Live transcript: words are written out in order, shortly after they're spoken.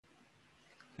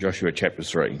Joshua chapter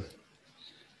 3.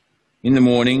 In the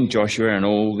morning, Joshua and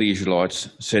all the Israelites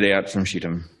set out from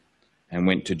Shittim and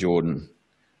went to Jordan,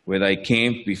 where they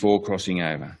camped before crossing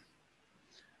over.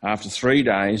 After 3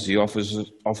 days, the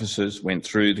officers went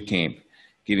through the camp,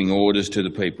 giving orders to the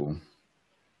people.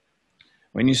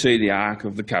 When you see the Ark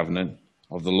of the Covenant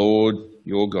of the Lord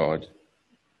your God,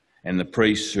 and the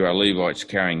priests who are Levites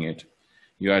carrying it,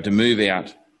 you are to move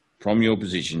out from your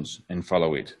positions and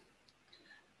follow it.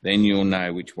 Then you'll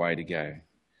know which way to go,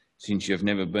 since you have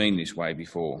never been this way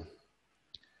before.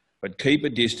 But keep a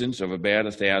distance of about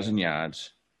 1,000 yards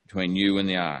between you and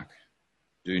the ark.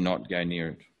 Do not go near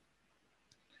it.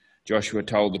 Joshua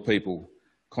told the people,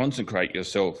 "Consecrate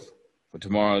yourself, for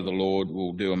tomorrow the Lord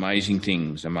will do amazing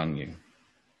things among you."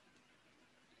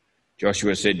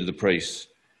 Joshua said to the priests,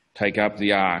 "Take up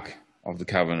the ark of the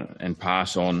covenant and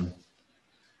pass on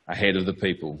ahead of the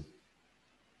people."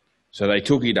 So they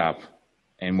took it up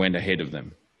and went ahead of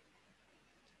them.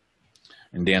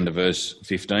 And down to verse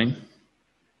 15.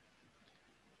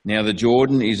 Now the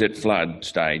Jordan is at flood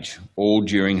stage all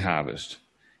during harvest.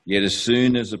 Yet as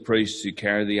soon as the priests who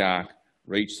carry the ark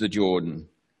reach the Jordan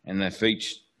and their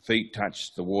feet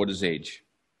touch the water's edge,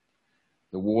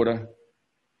 the water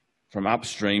from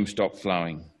upstream stopped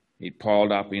flowing. It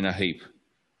piled up in a heap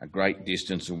a great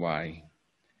distance away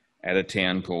at a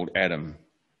town called Adam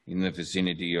in the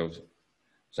vicinity of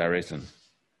Zarethan.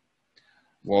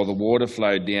 While the water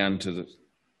flowing down to the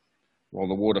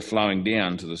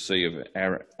Sea of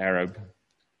Arab,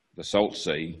 the Salt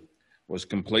Sea, was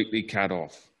completely cut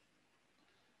off.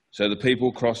 So the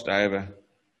people crossed over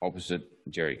opposite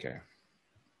Jericho.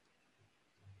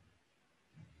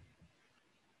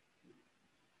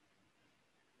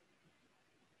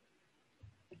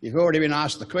 You've already been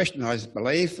asked the question, I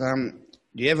believe. Do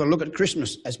you ever look at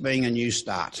Christmas as being a new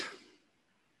start?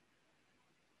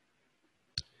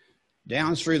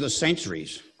 Down through the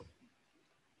centuries,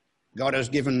 God has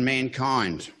given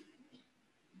mankind,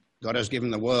 God has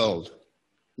given the world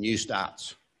new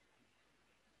starts.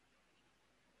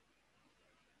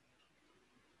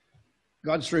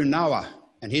 God, through Noah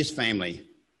and his family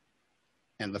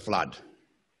and the flood,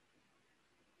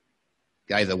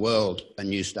 gave the world a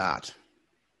new start.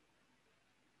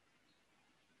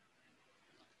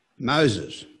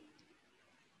 Moses,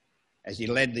 as he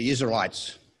led the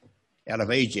Israelites out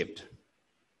of Egypt,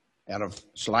 out of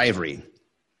slavery,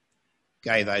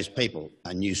 gave those people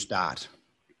a new start.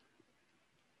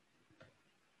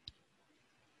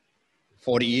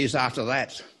 40 years after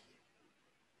that,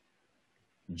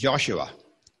 Joshua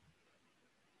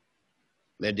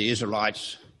led the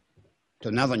Israelites to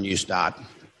another new start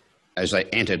as they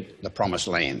entered the Promised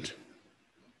Land.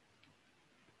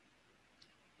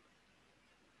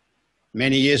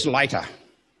 Many years later,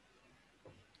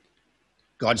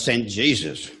 God sent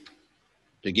Jesus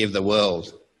to give the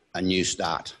world a new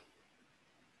start.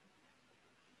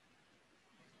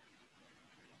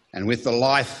 And with the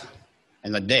life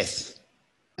and the death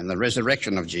and the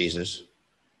resurrection of Jesus,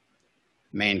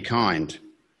 mankind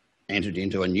entered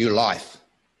into a new life,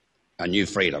 a new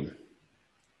freedom.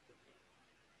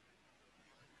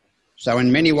 So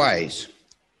in many ways,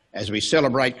 as we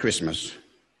celebrate Christmas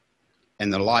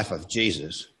and the life of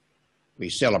Jesus,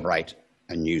 we celebrate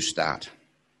a new start.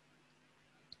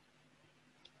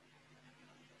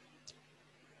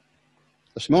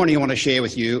 This morning I want to share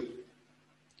with you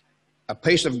a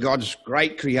piece of God's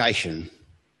great creation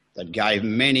that gave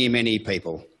many, many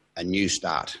people a new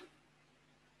start.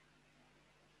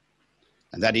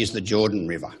 And that is the Jordan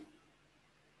River.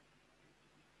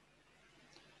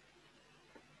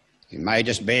 You may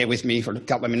just bear with me for a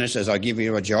couple of minutes as I give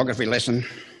you a geography lesson.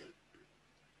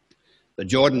 The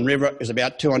Jordan River is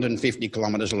about 250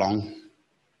 kilometres long,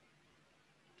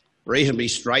 reasonably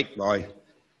straight by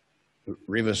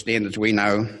river standards we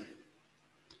know.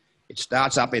 It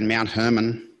starts up in Mount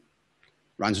Hermon,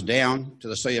 runs down to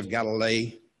the Sea of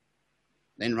Galilee,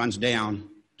 then runs down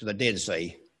to the Dead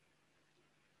Sea,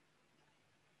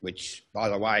 which, by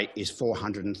the way, is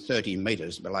 430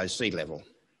 metres below sea level,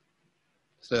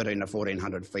 1,300 to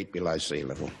 1,400 feet below sea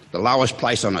level, the lowest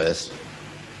place on earth,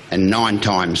 and 9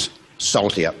 times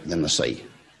saltier than the sea.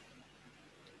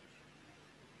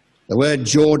 The word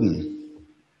Jordan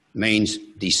means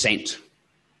descent.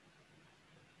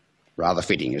 Rather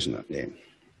fitting, isn't it? Yeah.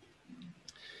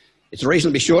 It's a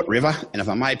reasonably short river, and if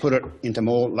I may put it into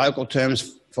more local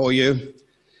terms for you,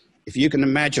 if you can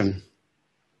imagine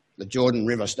the Jordan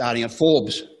River starting at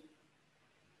Forbes,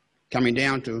 coming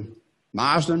down to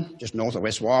Marsden, just north of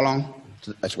West Wyalong,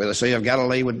 that's where the Sea of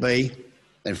Galilee would be,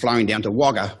 then flowing down to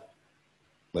Wagga,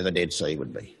 where the Dead Sea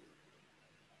would be.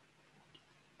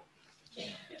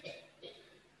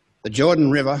 The Jordan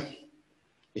River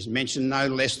is mentioned no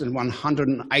less than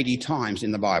 180 times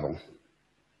in the Bible,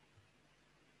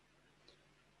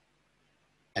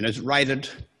 and is rated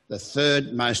the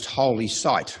third most holy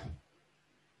site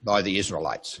by the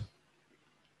Israelites.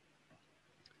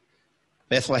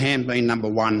 Bethlehem being number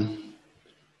 1,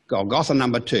 Golgotha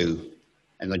number 2,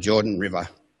 and the Jordan River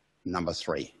number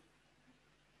 3.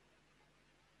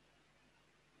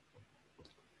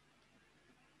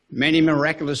 Many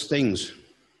miraculous things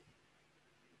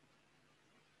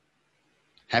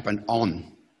happened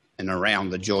on and around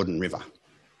the Jordan River,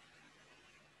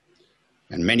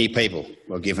 and many people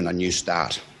were given a new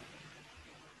start.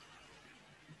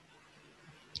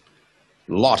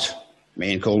 Lot, a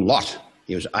man called Lot,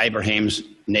 he was Abraham's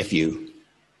nephew.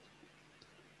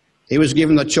 He was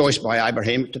given the choice by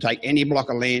Abraham to take any block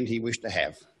of land he wished to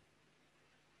have.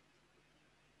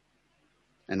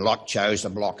 And Lot chose a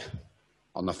block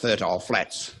on the fertile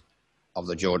flats of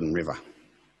the Jordan River,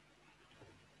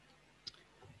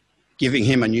 giving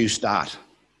him a new start.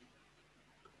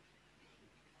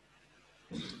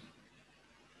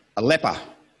 A leper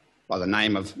by the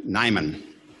name of Naaman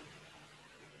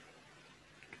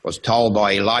was told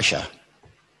by Elisha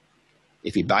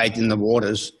if he bathed in the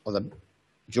waters of the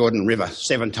Jordan River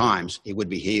 7 times, he would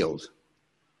be healed.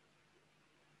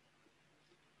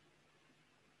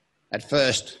 At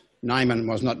first, Naaman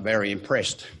was not very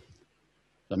impressed.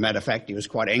 As a matter of fact, he was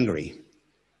quite angry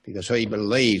because he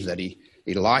believed that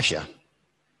Elisha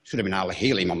should have been able to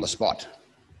heal him on the spot.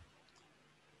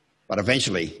 But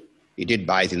eventually, he did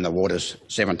bathe in the waters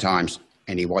 7 times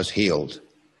and he was healed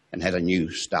and had a new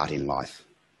start in life.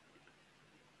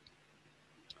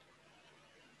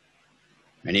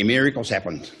 Many miracles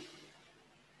happened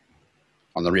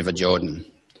on the River Jordan.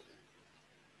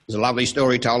 There's a lovely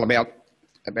story told about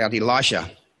Elisha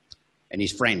and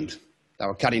his friend. They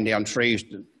were cutting down trees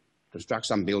to construct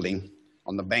some building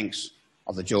on the banks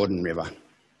of the Jordan River.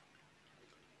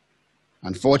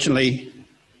 Unfortunately,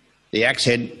 the axe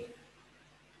head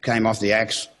came off the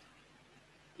axe,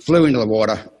 flew into the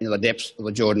water, into the depths of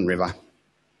the Jordan River.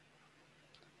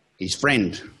 His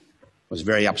friend was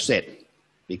very upset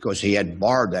because he had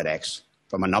borrowed that axe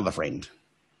from another friend.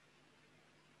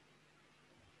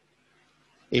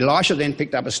 Elisha then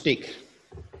picked up a stick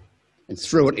and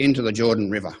threw it into the Jordan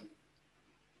River.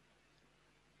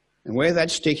 And where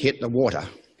that stick hit the water,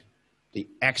 the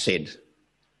axe head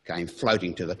came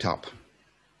floating to the top.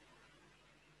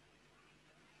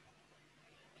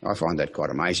 I find that quite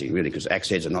amazing, really, because axe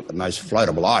heads are not the most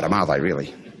floatable item, are they,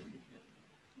 really?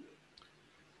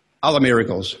 Other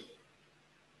miracles.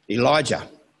 Elijah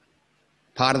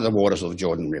parted the waters of the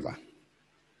Jordan River,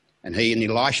 and he and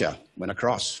Elisha went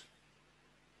across.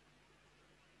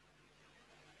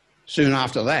 Soon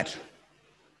after that,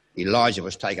 Elijah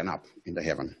was taken up into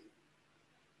heaven.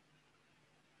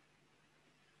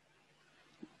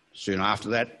 Soon after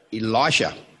that,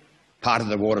 Elisha parted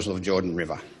the waters of the Jordan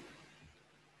River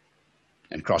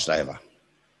and crossed over.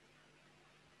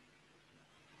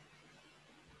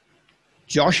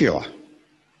 Joshua,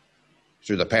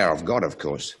 through the power of God, of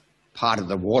course, parted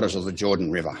the waters of the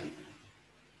Jordan River.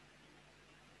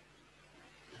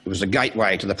 It was a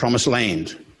gateway to the promised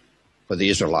land for the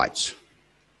Israelites.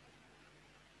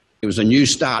 It was a new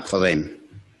start for them,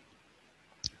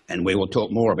 and we will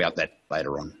talk more about that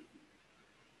later on.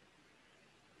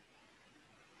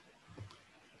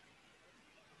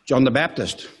 John the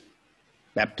Baptist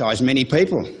baptized many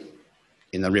people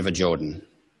in the River Jordan.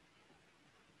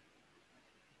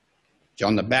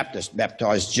 John the Baptist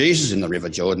baptized Jesus in the River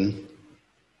Jordan,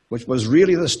 which was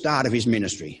really the start of his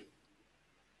ministry.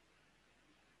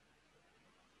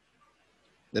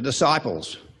 The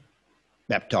disciples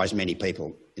baptized many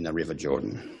people in the River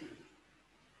Jordan.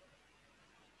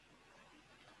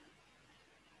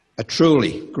 A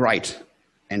truly great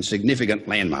and significant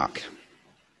landmark.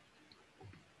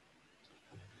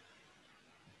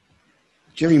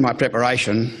 During my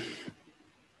preparation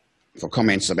for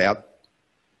comments about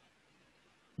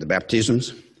the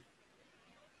baptisms,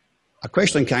 a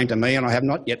question came to me and I have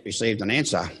not yet received an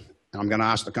answer, and I'm going to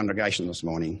ask the congregation this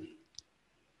morning.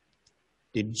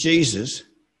 Did Jesus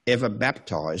ever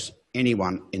baptise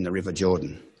anyone in the River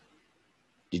Jordan?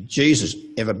 Did Jesus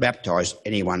ever baptise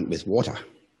anyone with water?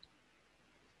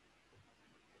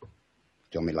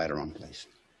 Tell me later on, please.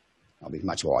 I'll be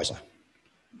much wiser.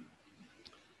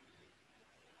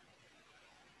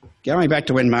 Going back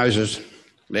to when Moses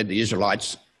led the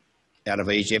Israelites out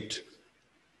of Egypt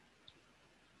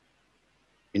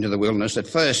into the wilderness, at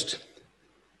first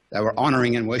they were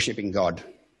honouring and worshipping God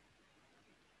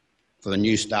for the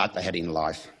new start they had in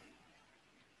life.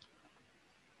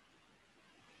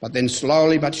 But then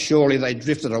slowly but surely they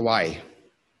drifted away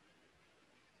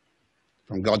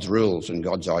from God's rules and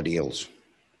God's ideals.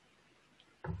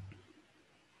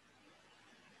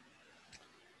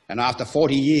 And after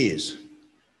 40 years,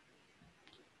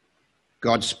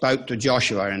 God spoke to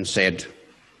Joshua and said,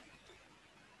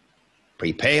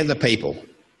 "Prepare the people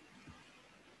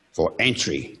for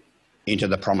entry into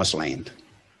the promised land."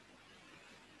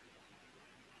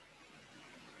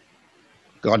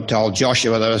 God told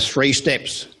Joshua there are 3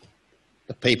 steps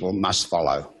the people must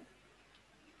follow.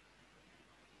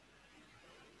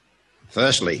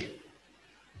 Firstly,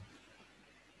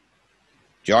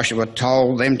 Joshua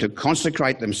told them to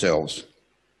consecrate themselves,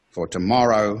 for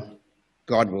tomorrow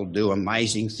God will do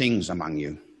amazing things among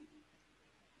you.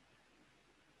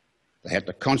 They had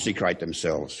to consecrate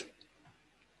themselves,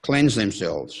 cleanse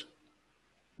themselves,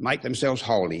 make themselves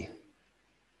holy,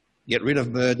 get rid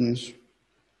of burdens,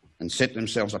 and set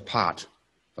themselves apart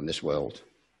from this world.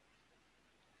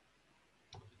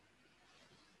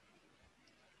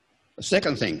 The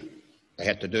second thing they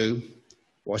had to do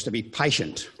was to be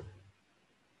patient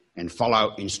and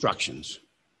follow instructions.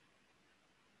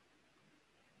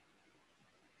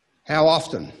 How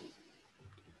often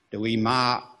do we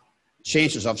mar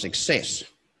chances of success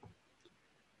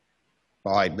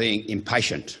by being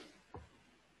impatient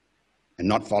and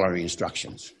not following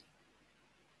instructions?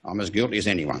 I'm as guilty as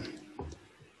anyone.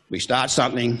 We start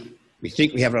something, we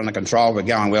think we have it under control, we're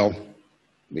going, well,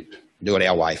 we do it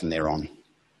our way from there on.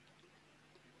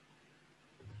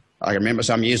 I remember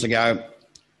some years ago,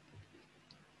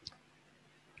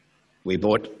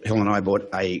 Helen and I bought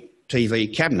a TV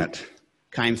cabinet,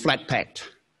 came flat packed.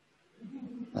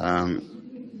 Helen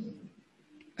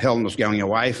was going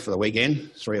away for the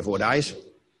weekend, 3 or 4 days,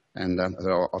 and I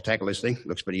thought, I'll tackle this thing,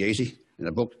 looks pretty easy. And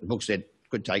the book said,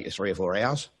 could take you 3 or 4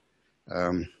 hours.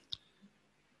 And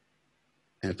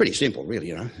it's pretty simple, really,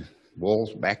 you know.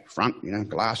 Walls, back, front, you know,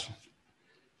 glass.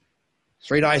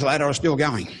 3 days later, I was still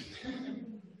going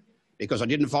because I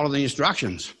didn't follow the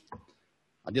instructions.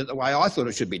 I did it the way I thought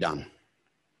it should be done.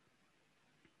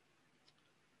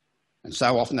 And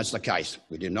so often that's the case.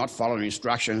 We do not follow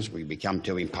instructions, we become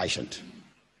too impatient.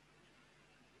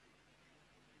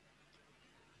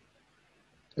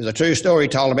 There's a true story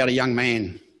told about a young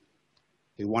man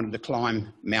who wanted to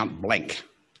climb Mount Blanc.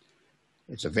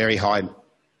 It's a very high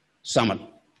summit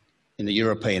in the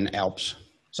European Alps,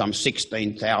 some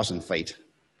 16,000 feet,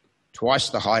 twice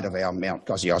the height of our Mount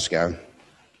Kosciuszko.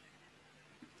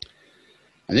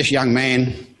 And this young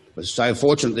man was so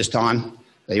fortunate this time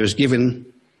that he was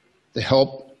given the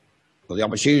help or the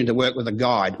opportunity to work with a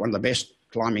guide, one of the best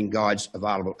climbing guides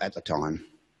available at the time.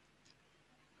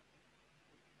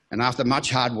 And after much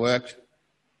hard work,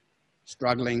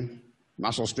 struggling,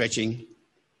 muscle stretching,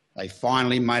 they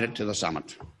finally made it to the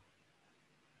summit.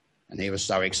 And he was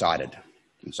so excited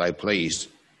and so pleased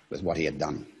with what he had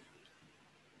done.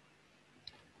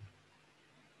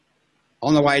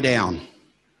 On the way down,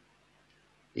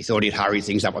 he thought he'd hurry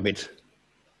things up a bit,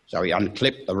 so he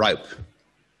unclipped the rope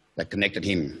that connected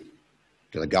him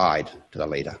to the guide, to the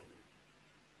leader.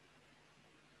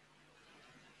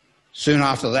 Soon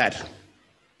after that,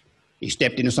 he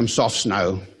stepped into some soft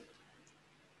snow,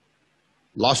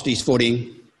 lost his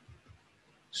footing,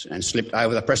 and slipped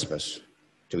over the precipice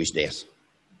to his death.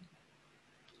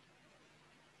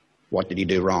 What did he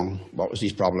do wrong? What was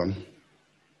his problem?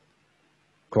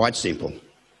 Quite simple.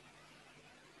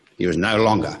 He was no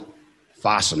longer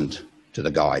fastened to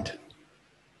the guide.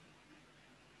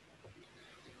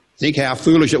 Think how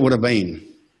foolish it would have been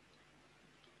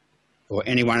for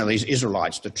any one of these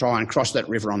Israelites to try and cross that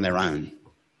river on their own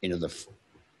into the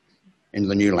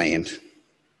new land.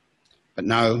 But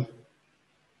no,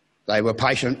 they were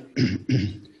patient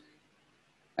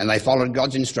and they followed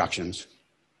God's instructions.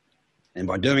 And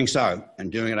by doing so,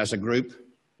 and doing it as a group,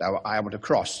 they were able to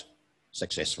cross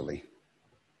successfully.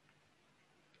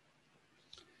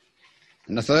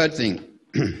 And the third thing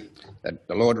that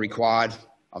the Lord required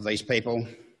of these people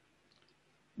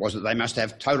was that they must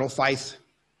have total faith,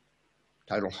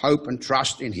 total hope and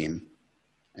trust in him,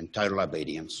 and total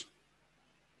obedience.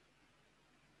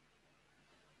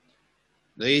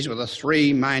 These were the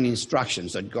 3 main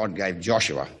instructions that God gave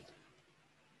Joshua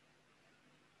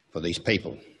for these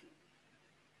people: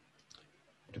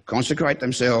 to consecrate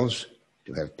themselves,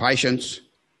 to have patience,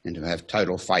 and to have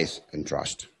total faith and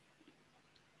trust.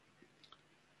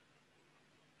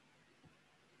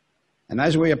 And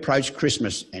as we approach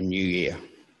Christmas and New Year,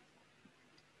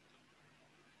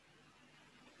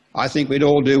 I think we'd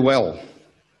all do well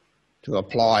to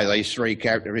apply these 3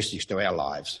 characteristics to our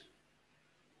lives: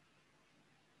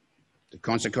 to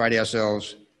consecrate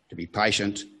ourselves, to be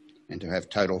patient, and to have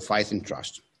total faith and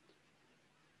trust.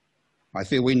 I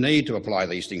feel we need to apply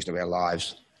these things to our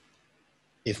lives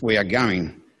if we are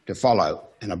going to follow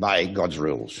and obey God's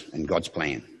rules and God's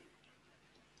plan.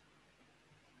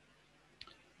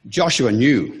 Joshua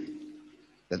knew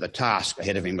that the task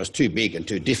ahead of him was too big and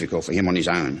too difficult for him on his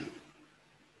own,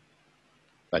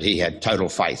 but he had total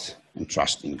faith and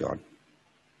trust in God.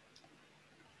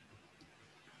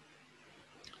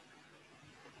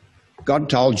 God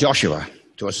told Joshua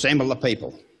to assemble the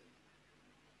people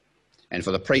and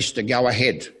for the priests to go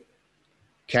ahead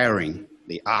carrying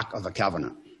the Ark of the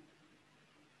Covenant,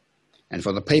 and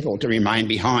for the people to remain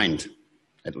behind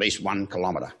at least 1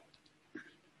 kilometre.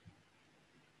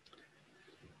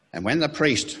 And when the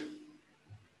priest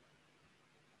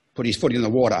put his foot in the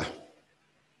water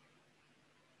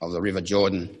of the River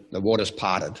Jordan, the waters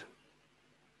parted.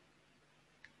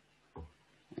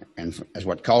 And as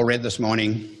what Cole read this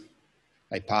morning,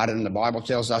 they parted, and the Bible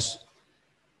tells us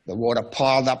the water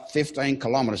piled up 15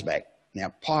 kilometres back.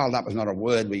 Now, piled up is not a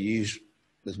word we use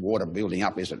with water building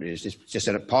up, is it? It's just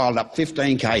that it piled up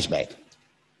 15 k's back.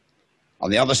 On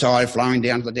the other side, flowing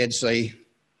down to the Dead Sea,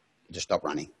 it just stopped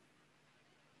running.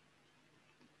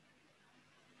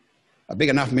 A big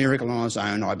enough miracle on its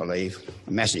own, I believe,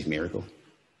 a massive miracle.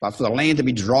 But for the land to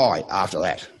be dry after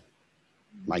that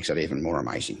makes it even more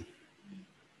amazing.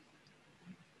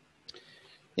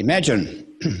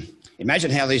 Imagine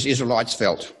how these Israelites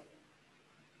felt.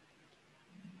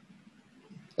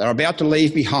 They're about to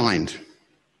leave behind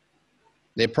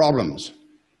their problems,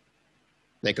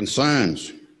 their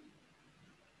concerns,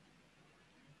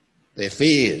 their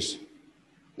fears,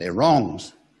 their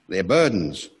wrongs, their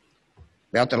burdens,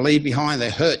 about to leave behind their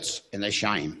hurts and their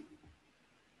shame.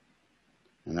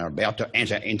 And they're about to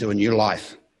enter into a new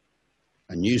life,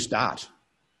 a new start,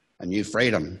 a new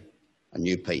freedom, a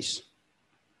new peace.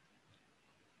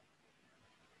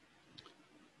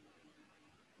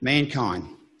 Mankind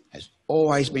has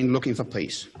always been looking for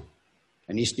peace,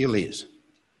 and he still is.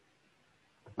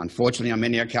 Unfortunately, on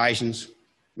many occasions,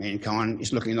 mankind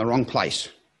is looking in the wrong place,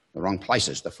 the wrong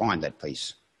places to find that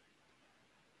peace.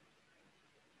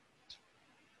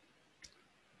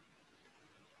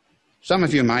 Some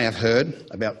of you may have heard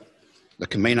about the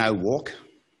Camino Walk.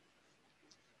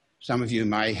 Some of you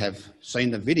may have seen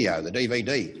the video, the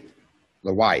DVD,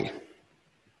 The Way.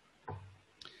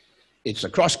 It's a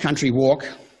cross-country walk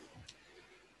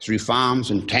through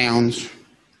farms and towns,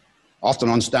 often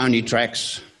on stony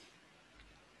tracks,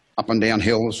 up and down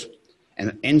hills, and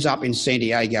it ends up in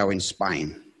Santiago in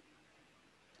Spain.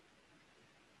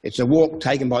 It's a walk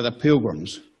taken by the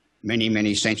Pilgrims many,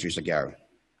 many centuries ago.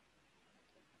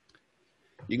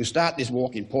 You can start this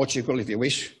walk in Portugal if you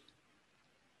wish.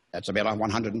 That's about a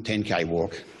 110k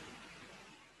walk.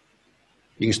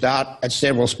 You can start at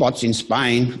several spots in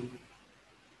Spain,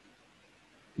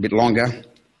 a bit longer,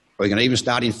 or you can even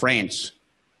start in France,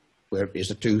 where it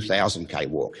is a 2,000k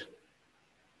walk.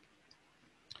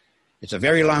 It's a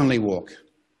very lonely walk,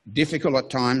 difficult at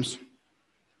times,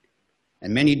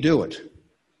 and many do it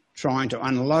trying to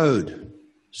unload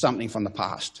something from the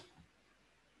past.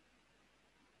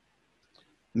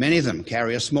 Many of them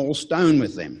carry a small stone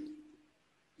with them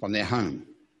from their home,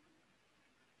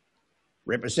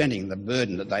 representing the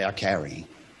burden that they are carrying.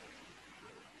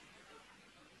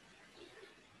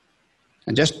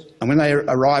 And when they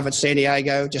arrive at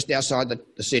Santiago, just outside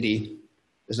the city,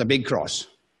 there's a big cross,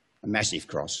 a massive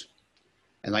cross.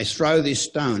 And they throw this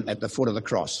stone at the foot of the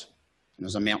cross. And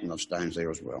there's a mountain of stones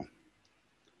there as well.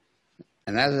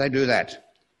 And as they do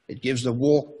that, it gives the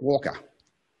walker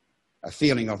a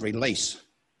feeling of release,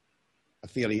 a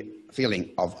feeling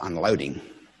of unloading.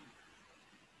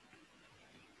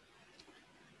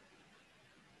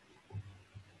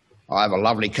 I have a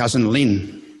lovely cousin,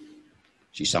 Lynn.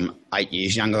 She's some 8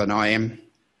 years younger than I am.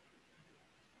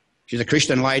 She's a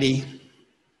Christian lady.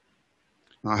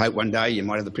 I hope one day you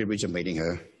might have the privilege of meeting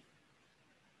her.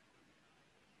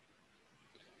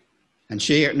 And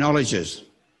she acknowledges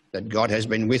that God has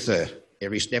been with her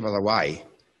every step of the way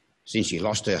since she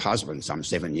lost her husband some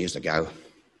 7 years ago.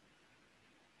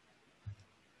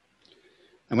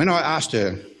 And when I asked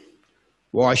her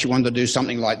why she wanted to do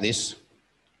something like this,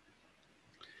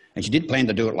 and she did plan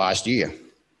to do it last year,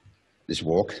 this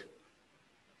walk,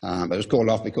 but it was called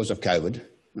off because of COVID,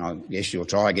 and I guess she'll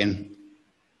try again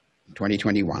in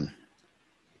 2021.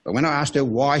 But when I asked her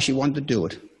why she wanted to do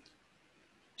it,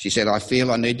 she said, "I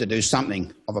feel I need to do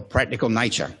something of a practical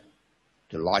nature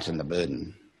to lighten the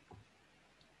burden."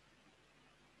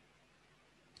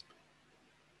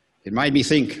 It made me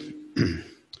think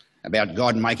about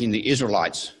God making the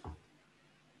Israelites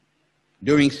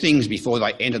doing things before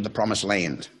they entered the promised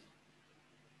land.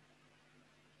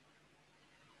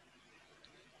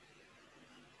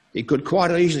 He could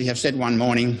quite easily have said one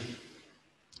morning,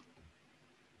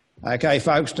 "Okay,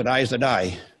 folks, today's the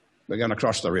day. We're going to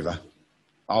cross the river.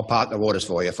 I'll part the waters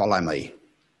for you. Follow me."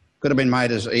 Could have been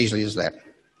made as easily as that.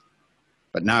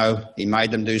 But no, he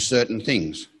made them do certain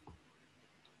things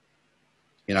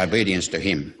in obedience to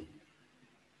him.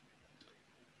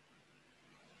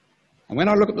 And when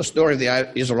I look at the story of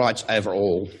the Israelites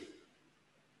overall,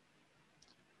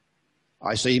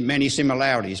 I see many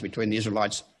similarities between the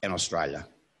Israelites and Australia.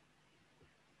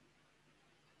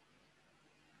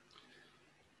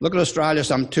 Look at Australia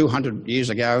some 200 odd years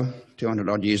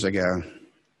ago.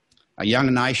 A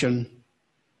young nation,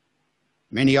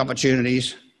 many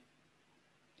opportunities,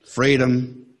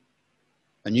 freedom,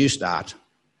 a new start.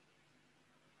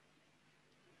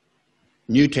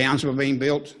 New towns were being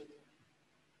built,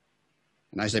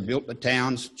 and as they built the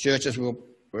towns, churches were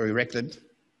erected.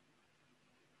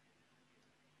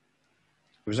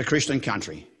 It was a Christian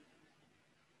country.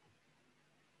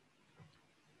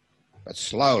 But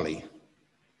slowly,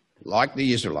 like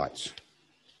the Israelites,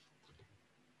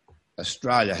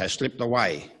 Australia has slipped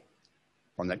away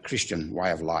from that Christian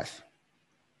way of life.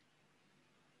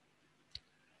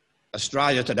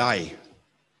 Australia today,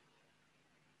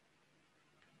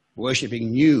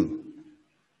 worshipping new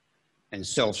and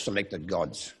self-selected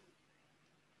gods.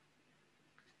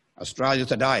 Australia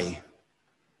today,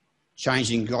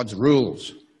 changing God's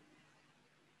rules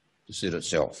to suit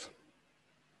itself.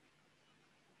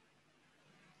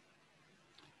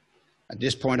 At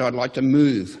this point, I'd like to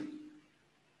move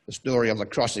the story of the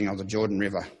crossing of the Jordan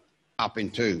River up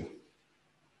into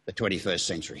the 21st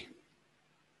century.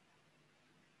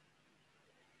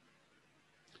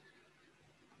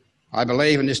 I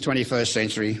believe in this 21st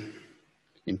century,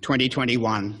 in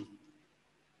 2021,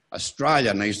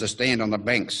 Australia needs to stand on the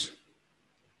banks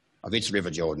of its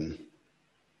River Jordan.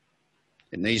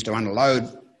 It needs to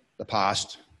unload the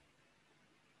past,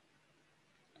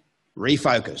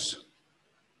 refocus,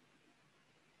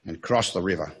 and cross the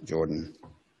River Jordan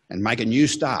and make a new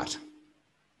start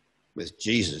with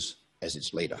Jesus as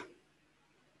its leader.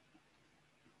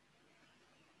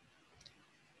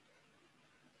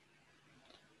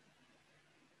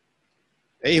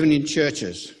 Even in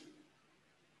churches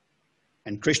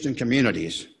and Christian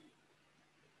communities,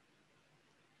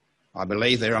 I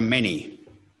believe there are many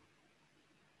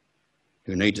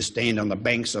who need to stand on the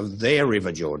banks of their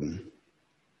River Jordan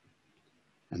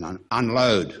and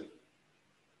unload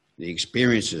the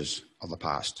experiences of the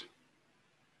past.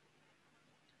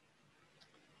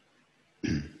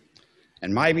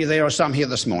 And maybe there are some here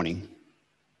this morning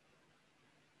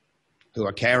who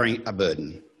are carrying a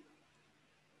burden.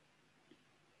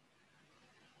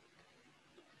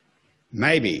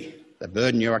 Maybe the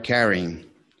burden you are carrying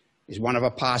is one of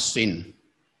a past sin.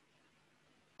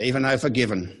 Even though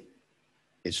forgiven,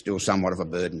 it's still somewhat of a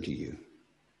burden to you.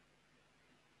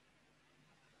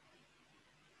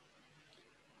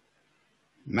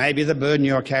 Maybe the burden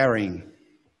you are carrying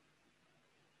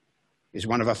is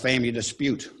one of a family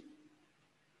dispute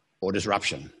or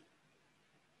disruption.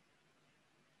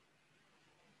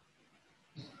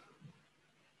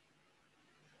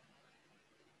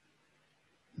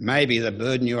 Maybe the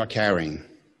burden you are carrying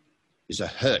is a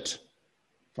hurt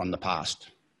from the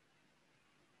past.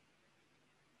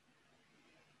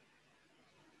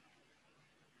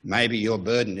 Maybe your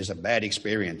burden is a bad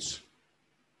experience.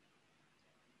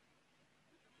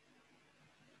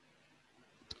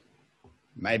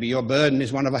 Maybe your burden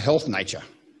is one of a health nature.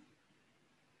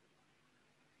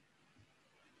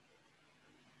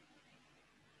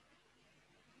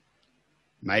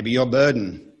 Maybe your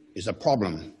burden is a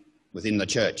problem within the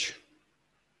church.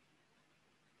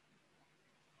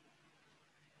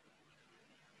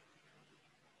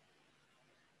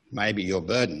 Maybe your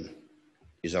burden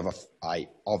is of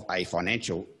a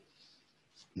financial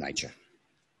nature.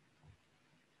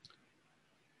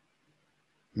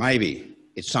 Maybe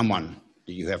it's someone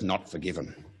that you have not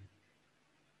forgiven.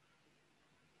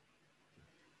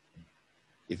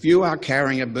 If you are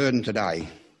carrying a burden today,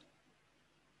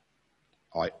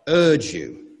 I urge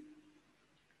you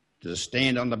to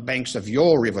stand on the banks of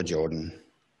your River Jordan,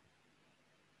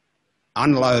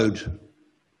 unload,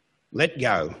 let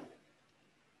go,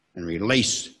 and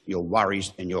release your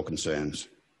worries and your concerns.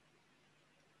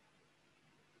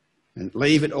 And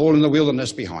leave it all in the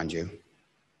wilderness behind you.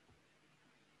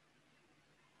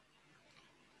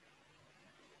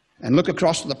 And look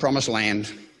across to the promised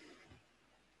land,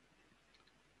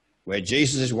 where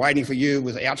Jesus is waiting for you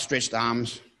with outstretched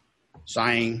arms,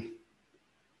 saying,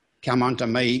 "Come unto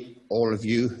me, all of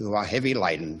you who are heavy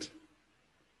laden,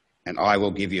 and I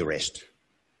will give you rest."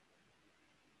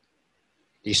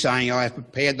 He's saying, "I have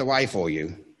prepared the way for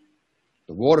you,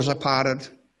 The waters are parted,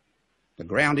 the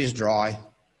ground is dry,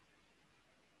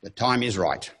 the time is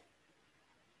right.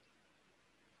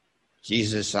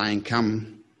 Jesus is saying,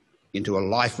 come into a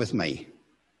life with me,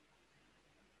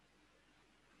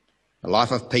 a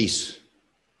life of peace,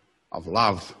 of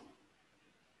love,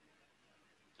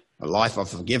 a life of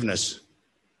forgiveness,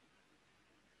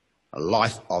 a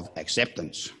life of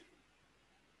acceptance,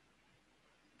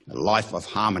 a life of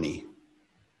harmony,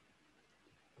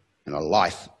 and a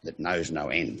life that knows no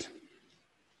end.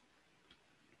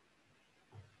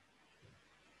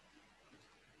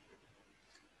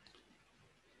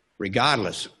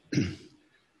 Regardless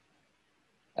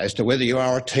as to whether you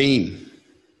are a team,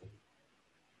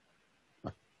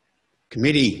 a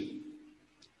committee,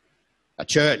 a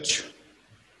church,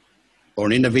 or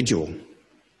an individual,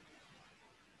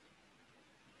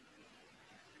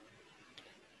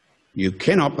 you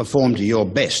cannot perform to your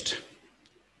best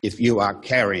if you are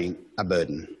carrying a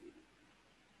burden.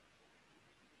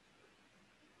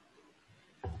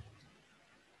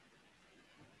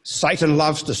 Satan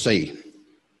loves to see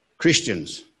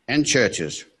Christians and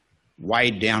churches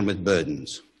weighed down with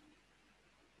burdens,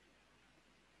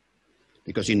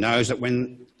 because he knows that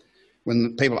when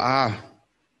people are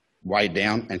weighed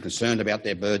down and concerned about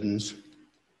their burdens,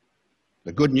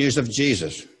 the good news of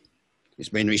Jesus is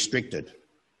being restricted,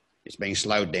 it's being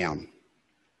slowed down.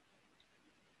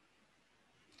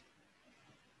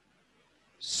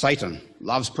 Satan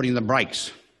loves putting the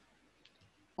brakes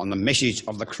on the message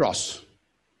of the cross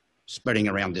spreading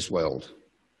around this world.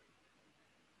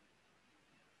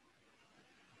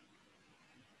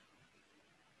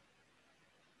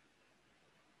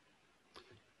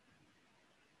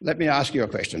 Let me ask you a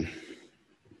question.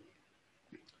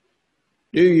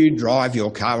 Do you drive your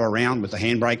car around with the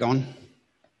handbrake on?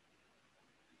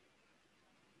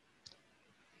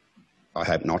 I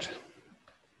hope not.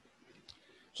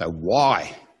 So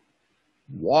why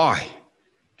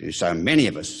do so many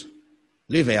of us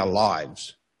live our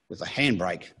lives with the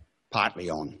handbrake partly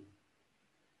on?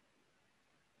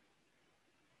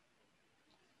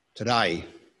 Today,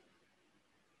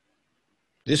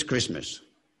 this Christmas,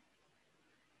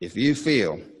 if you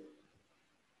feel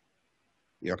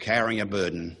you're carrying a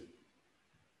burden,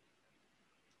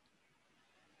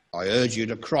 I urge you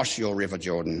to cross your River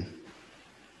Jordan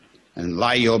and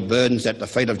lay your burdens at the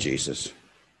feet of Jesus.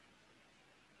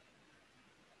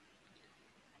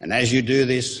 And as you do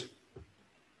this,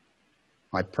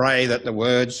 I pray that the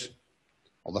words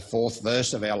of the fourth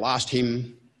verse of our last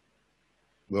hymn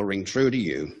will ring true to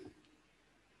you.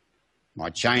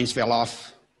 My chains fell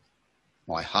off,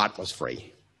 my heart was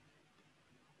free.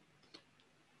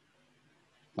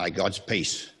 May God's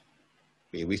peace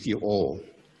be with you all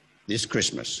this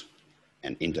Christmas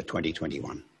and into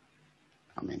 2021.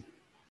 Amen.